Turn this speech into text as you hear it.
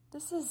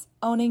This is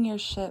Owning Your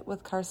Shit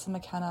with Carson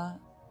McKenna,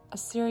 a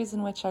series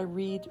in which I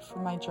read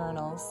from my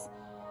journals.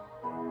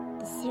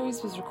 The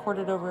series was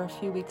recorded over a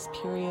few weeks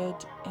period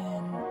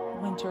in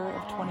winter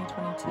of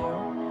 2022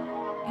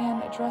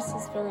 and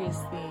addresses various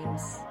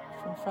themes,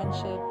 from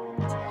friendship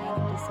to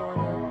panic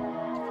disorder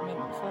to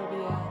commitment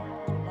phobia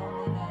to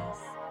loneliness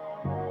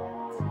to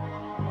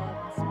love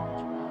and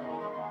spirituality.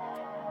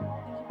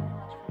 Thank you very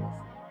much for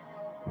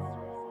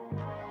listening.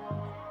 I hope this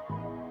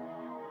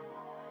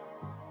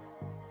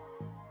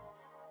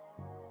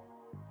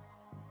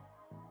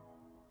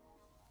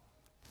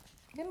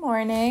Good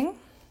morning.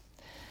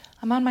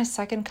 I'm on my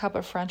second cup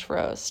of French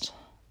roast.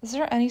 Is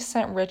there any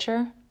scent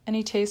richer?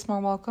 Any taste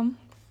more welcome?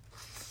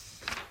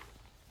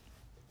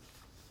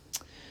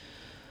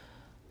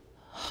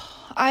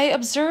 I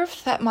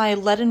observed that my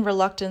leaden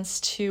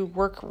reluctance to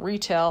work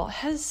retail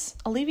has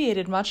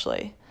alleviated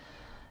muchly.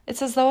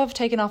 It's as though I've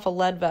taken off a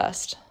lead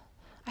vest.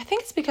 I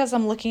think it's because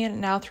I'm looking at it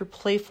now through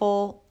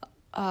playful,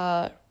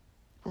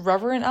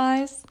 reverent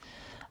eyes.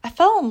 I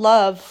fell in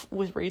love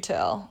with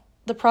retail.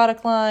 The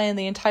product line,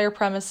 the entire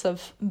premise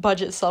of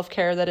budget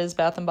self-care that is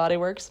Bath & Body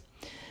Works.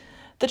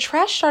 The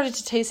trash started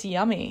to taste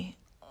yummy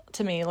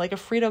to me, like a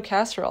Frito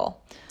casserole.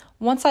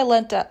 Once I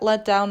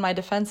let down my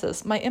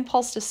defenses, my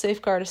impulse to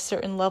safeguard a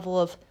certain level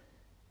of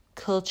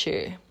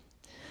culture.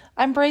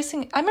 I'm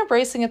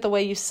embracing it the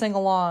way you sing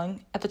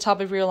along at the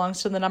top of your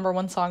lungs to the number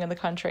one song in the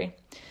country.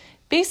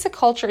 Basic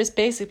culture is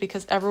basic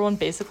because everyone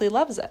basically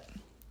loves it.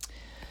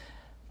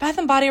 Bath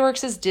 & Body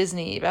Works is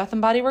Disney. Bath &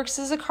 Body Works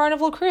is a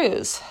Carnival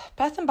cruise.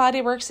 Bath & Body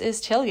Works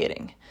is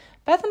tailgating.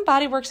 Bath &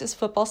 Body Works is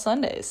football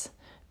Sundays.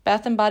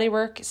 Bath & Body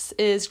Works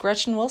is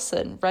Gretchen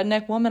Wilson,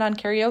 redneck woman on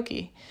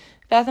karaoke.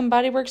 Bath &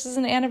 Body Works is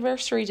an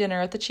anniversary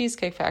dinner at the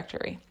Cheesecake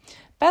Factory.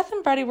 Bath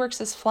 & Body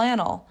Works is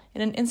flannel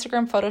in an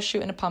Instagram photo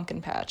shoot in a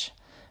pumpkin patch.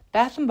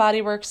 Bath &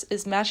 Body Works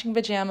is matching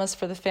pajamas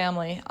for the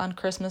family on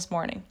Christmas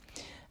morning.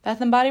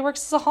 Bath & Body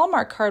Works is a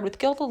Hallmark card with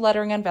gilded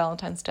lettering on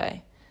Valentine's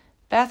Day.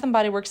 Bath &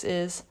 Body Works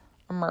is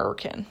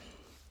American.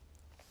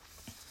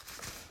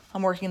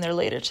 I'm working there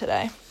later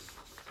today.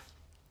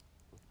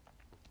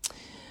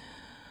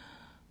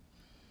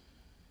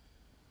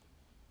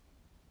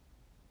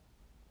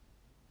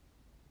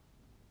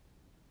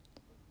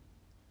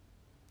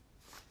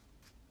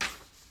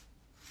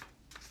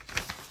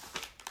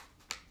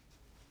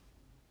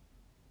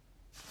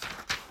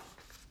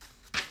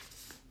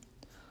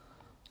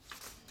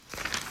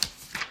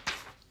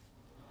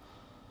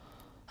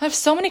 I have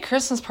so many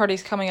Christmas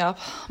parties coming up.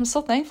 I'm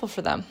so thankful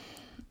for them.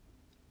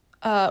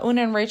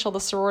 Una and Rachel, the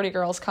sorority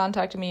girls,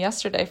 contacted me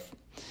yesterday.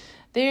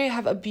 They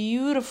have a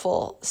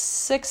beautiful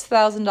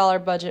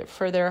 $6,000 budget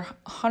for their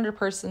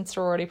 100-person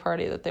sorority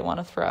party that they want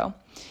to throw.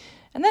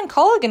 And then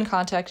Culligan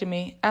contacted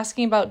me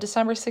asking about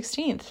December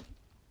 16th.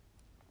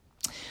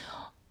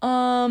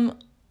 I'm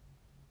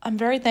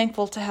very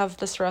thankful to have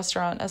this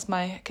restaurant as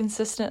my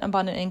consistent,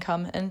 abundant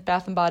income, and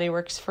Bath & Body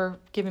Works for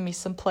giving me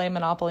some play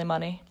Monopoly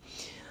money.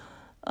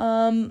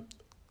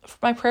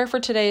 My prayer for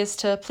today is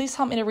to please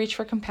help me to reach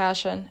for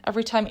compassion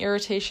every time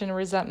irritation and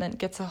resentment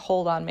gets a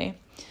hold on me.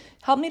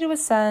 Help me to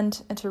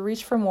ascend and to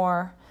reach for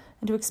more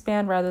and to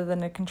expand rather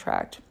than to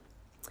contract.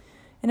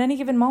 In any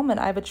given moment,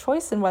 I have a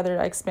choice in whether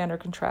I expand or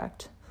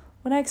contract.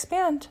 When I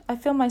expand, I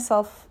feel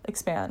myself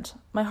expand,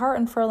 my heart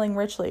unfurling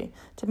richly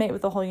to mate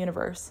with the whole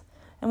universe.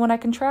 And when I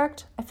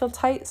contract, I feel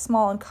tight,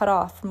 small, and cut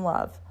off from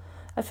love.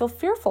 I feel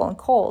fearful and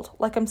cold,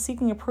 like I'm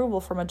seeking approval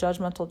from a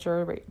judgmental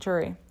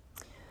jury.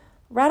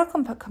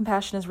 Radical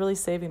compassion is really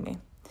saving me.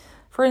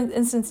 For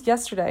instance,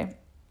 yesterday,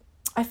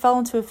 I fell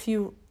into a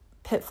few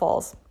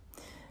pitfalls.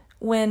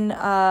 When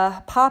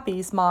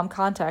Poppy's mom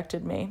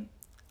contacted me,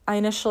 I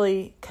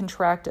initially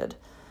contracted.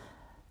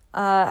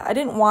 I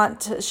didn't want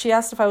to. She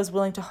asked if I was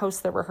willing to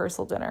host their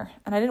rehearsal dinner,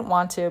 and I didn't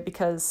want to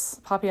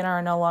because Poppy and I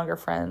are no longer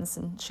friends,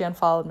 and she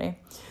unfollowed me.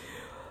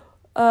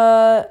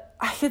 I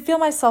could feel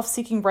myself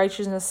seeking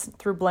righteousness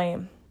through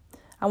blame.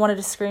 I wanted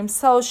to scream,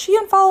 so she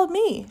unfollowed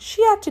me.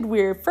 She acted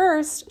weird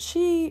first.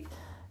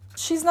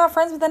 She's not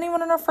friends with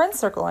anyone in our friend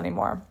circle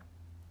anymore.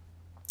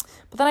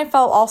 But then I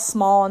felt all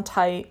small and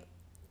tight,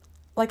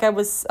 like I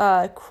was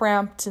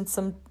cramped in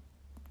some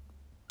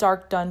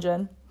dark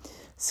dungeon,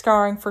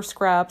 scouring for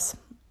scraps,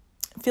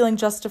 feeling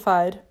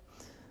justified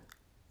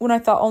when I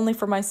thought only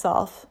for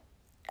myself.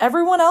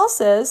 Everyone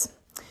else is.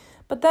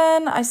 But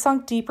then I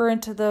sunk deeper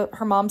into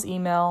her mom's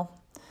email.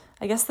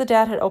 I guess the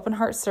dad had open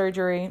heart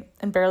surgery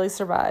and barely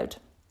survived.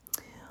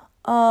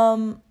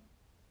 I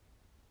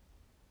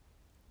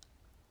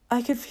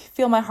could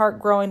feel my heart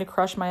growing to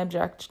crush my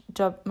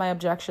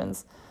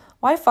objections.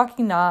 Why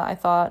fucking not, I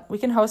thought. We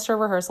can host her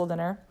rehearsal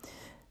dinner.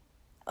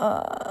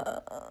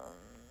 I'll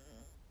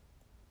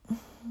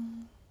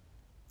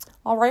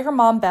write her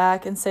mom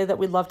back and say that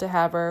we'd love to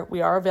have her.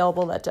 We are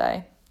available that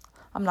day.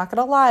 I'm not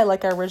going to lie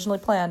like I originally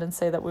planned and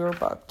say that we were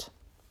booked.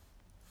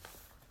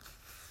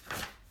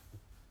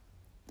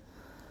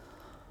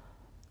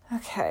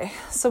 Okay,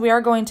 so we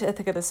are going to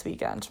Ithaca this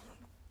weekend.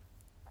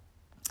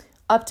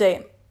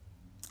 Update.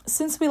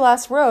 Since we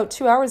last wrote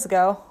 2 hours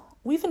ago,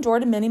 we've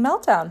endured a mini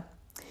meltdown.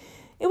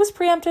 It was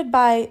preempted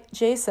by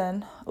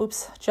Justin,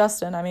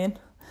 the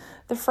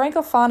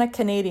Francophonic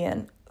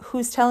Canadian,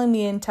 who's telling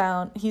me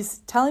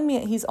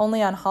he's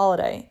only on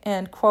holiday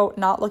and, quote,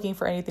 not looking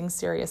for anything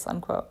serious,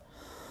 unquote.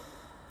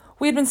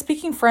 We had been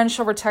speaking French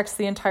over text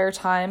the entire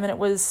time, and it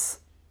was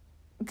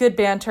good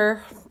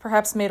banter,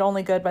 perhaps made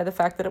only good by the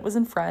fact that it was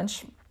in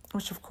French,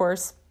 which, of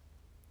course,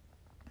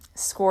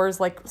 scores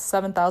like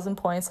 7,000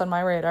 points on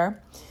my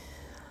radar.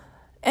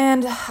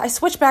 And I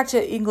switched back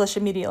to English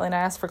immediately, and I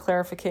asked for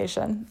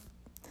clarification.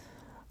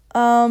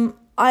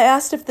 I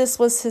asked if this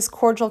was his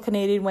cordial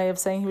Canadian way of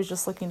saying he was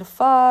just looking to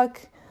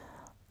fuck.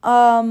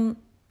 I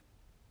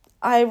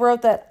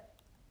wrote that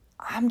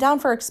I'm down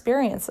for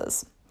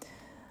experiences.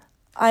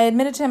 I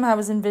admitted to him I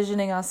was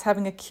envisioning us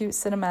having a cute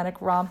cinematic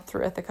romp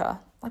through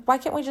Ithaca. Like, why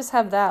can't we just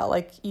have that,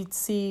 like you'd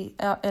see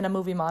in a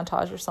movie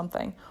montage or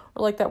something?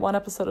 Or like that one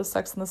episode of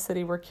Sex and the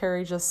City where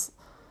Carrie just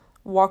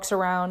walks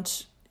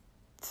around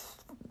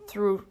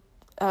through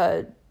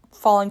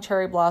falling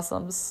cherry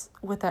blossoms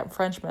with that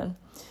Frenchman.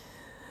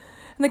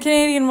 And the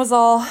Canadian was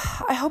all,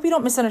 I hope you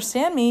don't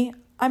misunderstand me.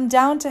 I'm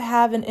down to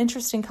have an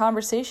interesting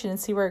conversation and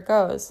see where it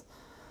goes.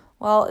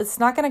 Well, it's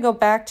not going to go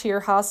back to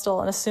your hostel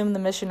and assume the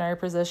missionary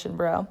position,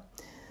 bro.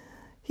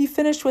 He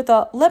finished with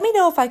a, let me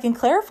know if I can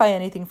clarify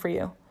anything for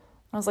you.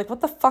 I was like, what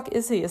the fuck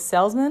is he, a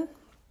salesman?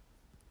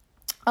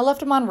 I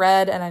left him on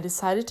red and I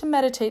decided to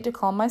meditate to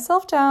calm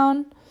myself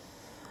down.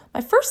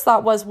 My first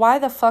thought was, why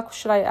the fuck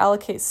should I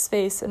allocate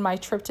space in my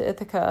trip to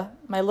Ithaca,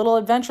 my little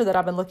adventure that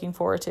I've been looking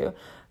forward to,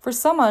 for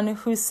someone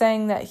who's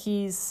saying that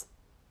he's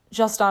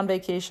just on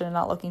vacation and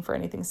not looking for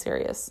anything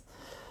serious?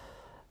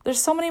 There's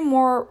so many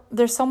more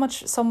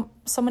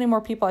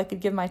people I could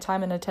give my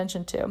time and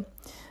attention to.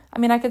 I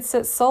mean, I could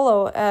sit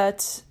solo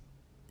at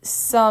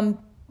Mercado,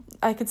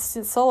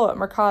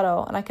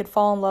 and I could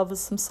fall in love with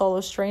some solo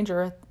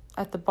stranger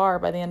at the bar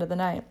by the end of the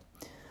night.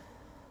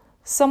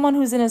 Someone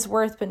who's in his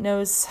worth but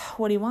knows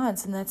what he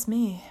wants, and that's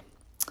me.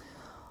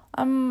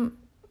 I'm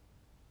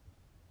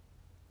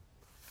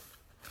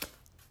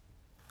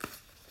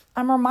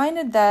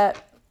reminded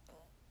that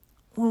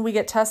when we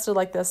get tested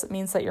like this, it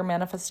means that your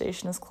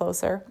manifestation is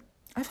closer.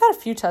 I've had a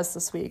few tests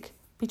this week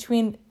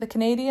between the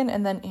Canadian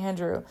and then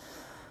Andrew,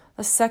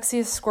 the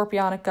sexiest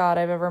scorpionic god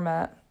I've ever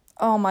met.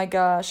 Oh my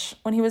gosh.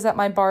 When he was at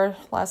my bar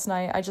last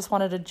night, I just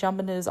wanted to jump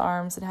into his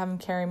arms and have him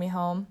carry me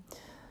home.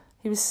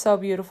 He was so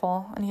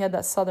beautiful, and he had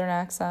that southern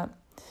accent.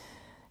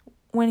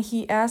 When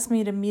he asked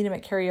me to meet him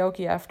at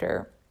karaoke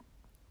after,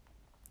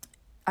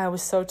 I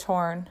was so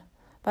torn.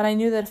 But I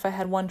knew that if I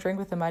had one drink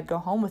with him, I'd go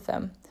home with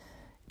him.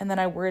 And then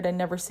I worried I'd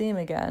never see him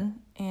again.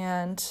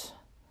 And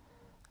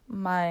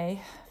my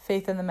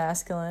faith in the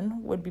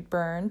masculine would be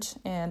burned,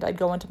 and I'd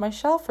go into my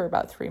shell for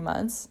about 3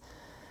 months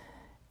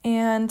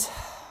and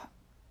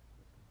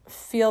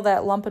feel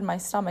that lump in my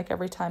stomach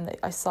every time that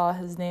I saw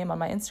his name on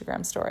my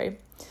Instagram story.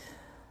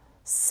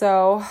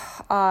 So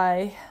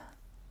I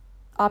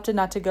opted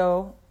not to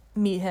go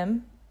meet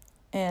him,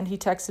 and he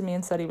texted me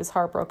and said he was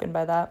heartbroken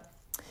by that.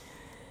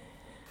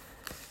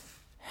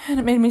 And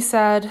it made me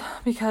sad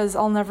because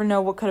I'll never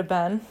know what could have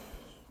been.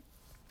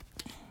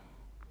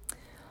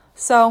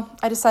 So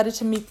I decided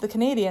to meet the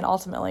Canadian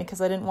ultimately because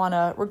I didn't want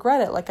to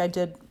regret it like I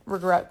did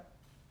regret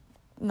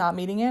not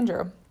meeting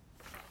Andrew.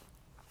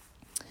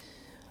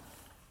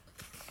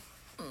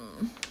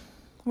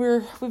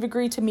 We've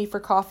agreed to meet for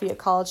coffee at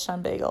College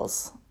Town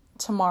Bagels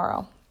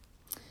tomorrow.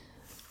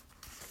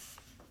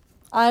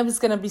 I was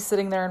going to be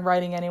sitting there and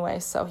writing anyway,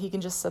 so he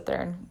can just sit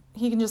there and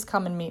he can just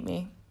come and meet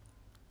me.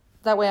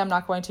 That way I'm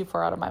not going too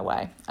far out of my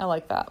way. I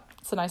like that.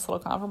 It's a nice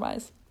little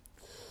compromise.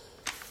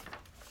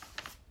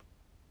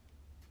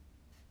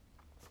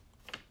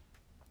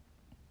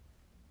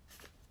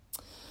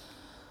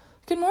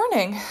 Good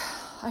morning.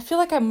 I feel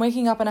like I'm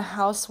waking up in a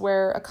house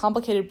where a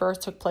complicated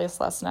birth took place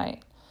last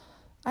night.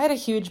 I had a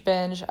huge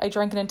binge. I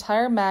drank an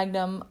entire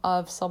magnum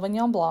of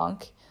Sauvignon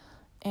Blanc,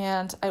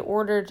 and I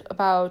ordered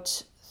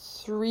about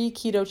 3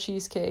 keto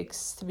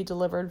cheesecakes to be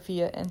delivered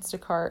via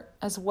Instacart,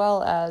 as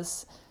well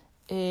as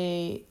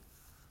a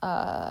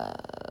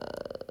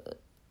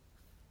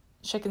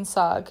chicken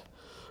sag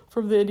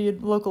from the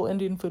local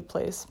Indian food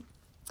place.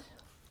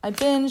 I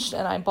binged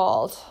and I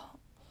bawled.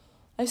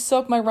 I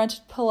soaked my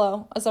rented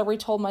pillow as I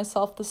retold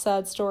myself the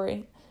sad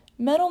story.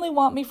 Men only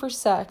want me for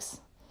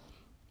sex.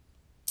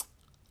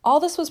 All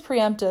this was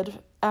preempted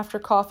after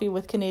coffee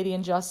with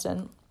Canadian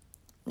Justin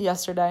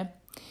yesterday.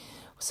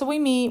 So we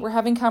meet, we're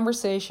having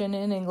conversation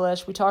in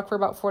English. We talk for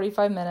about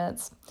 45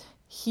 minutes.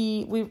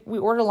 We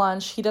order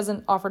lunch. He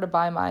doesn't offer to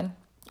buy mine,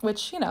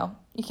 which, you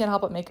can't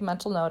help but make a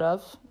mental note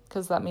of,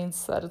 because that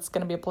means that it's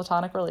going to be a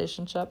platonic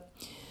relationship.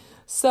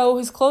 So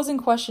his closing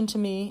question to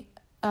me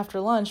after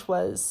lunch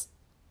was,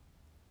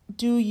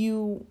 do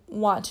you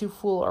want to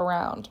fool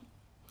around?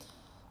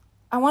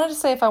 I wanted to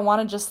say if I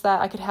wanted just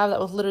that, I could have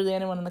that with literally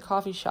anyone in the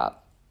coffee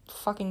shop.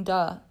 Fucking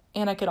duh.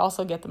 And I could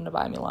also get them to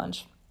buy me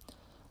lunch.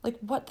 Like,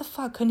 what the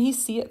fuck? Couldn't he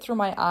see it through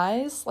my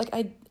eyes? Like,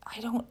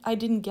 I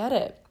didn't get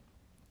it.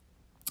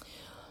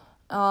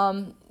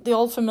 The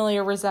old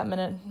familiar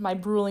resentment and my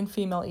drooling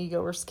female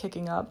ego were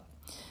kicking up.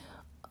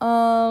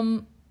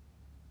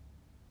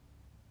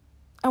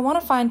 I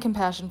want to find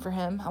compassion for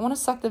him. I want to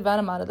suck the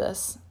venom out of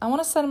this. I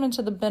want to send him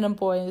into the bin of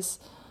boys,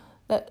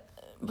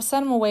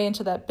 send him away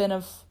into that bin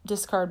of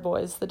discard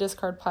boys, the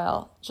discard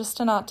pile, just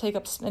to not take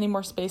up any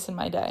more space in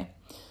my day.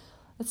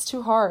 It's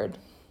too hard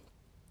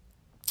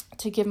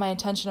to give my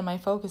attention and my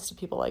focus to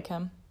people like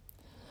him.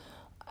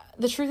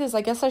 The truth is,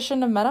 I guess I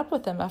shouldn't have met up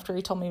with him after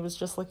he told me he was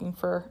just looking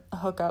for a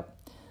hookup.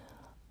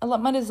 I let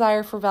my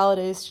desire for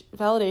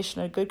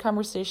validation, a good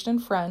conversation in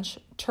French,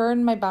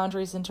 turn my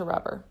boundaries into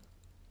rubber.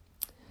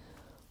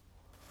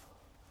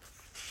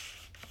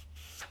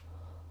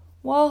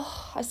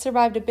 Well, I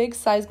survived a big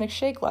seismic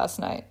shake last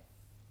night.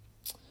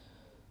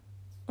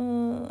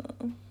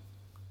 And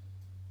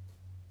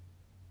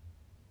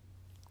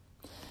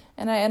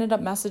I ended up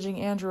messaging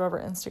Andrew over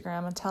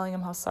Instagram and telling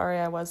him how sorry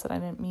I was that I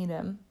didn't meet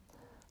him.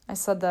 I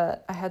said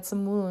that I had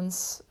some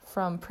wounds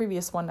from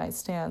previous one-night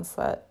stands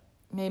that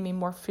made me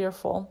more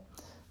fearful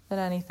than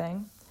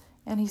anything,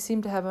 and he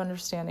seemed to have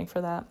understanding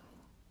for that.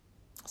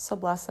 So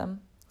bless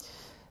him.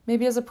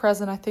 Maybe as a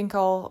present, I think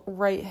I'll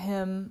write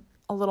him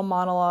a little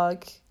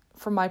monologue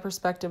from my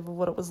perspective of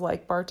what it was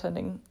like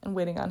bartending and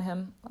waiting on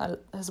him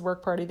at his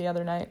work party the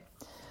other night.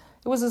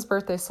 It was his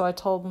birthday, so I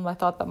told him I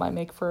thought that might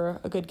make for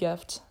a good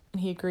gift,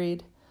 and he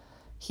agreed.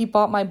 He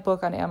bought my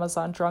book on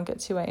Amazon drunk at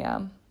 2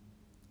 a.m.,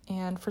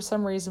 and for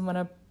some reason, when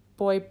a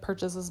boy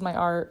purchases my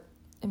art,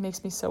 it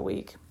makes me so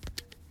weak.